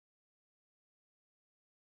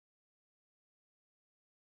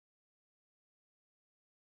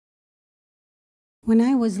When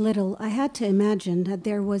I was little, I had to imagine that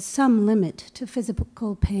there was some limit to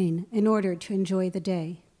physical pain in order to enjoy the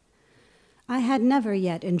day. I had never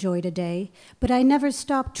yet enjoyed a day, but I never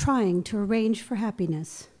stopped trying to arrange for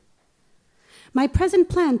happiness. My present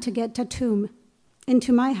plan to get Tatum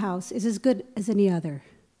into my house is as good as any other.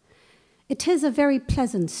 It is a very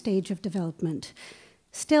pleasant stage of development,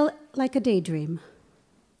 still like a daydream.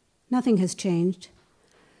 Nothing has changed.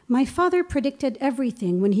 My father predicted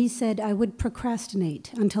everything when he said I would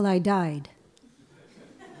procrastinate until I died.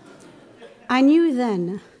 I knew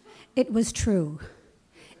then it was true.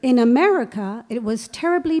 In America, it was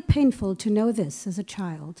terribly painful to know this as a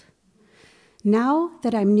child. Now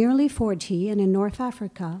that I'm nearly 40 and in North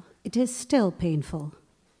Africa, it is still painful.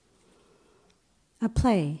 A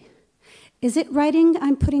play. Is it writing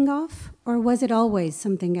I'm putting off, or was it always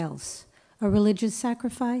something else? A religious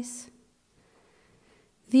sacrifice?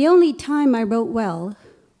 The only time I wrote well,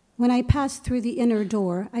 when I passed through the inner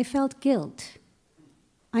door, I felt guilt.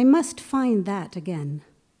 I must find that again.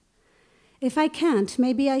 If I can't,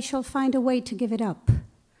 maybe I shall find a way to give it up.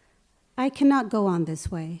 I cannot go on this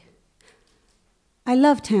way. I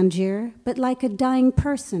love Tangier, but like a dying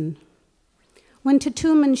person. When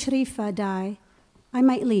Tatum and Sharifa die, I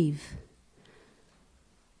might leave.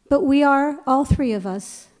 But we are, all three of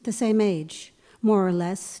us, the same age, more or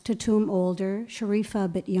less, Tatum older, Sharifa a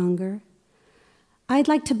bit younger. I'd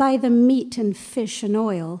like to buy them meat and fish and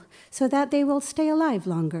oil so that they will stay alive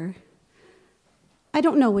longer. I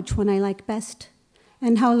don't know which one I like best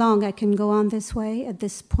and how long I can go on this way at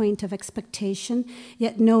this point of expectation,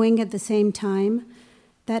 yet knowing at the same time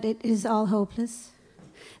that it is all hopeless,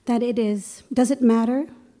 that it is. Does it matter?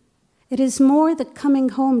 It is more the coming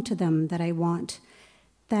home to them that I want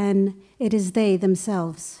than it is they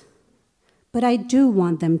themselves. But I do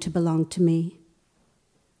want them to belong to me,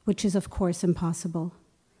 which is of course impossible.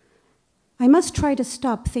 I must try to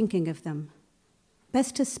stop thinking of them.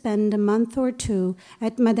 Best to spend a month or two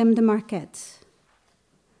at Madame de Marquette's.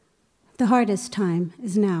 The hardest time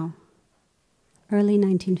is now, early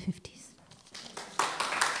 1950s.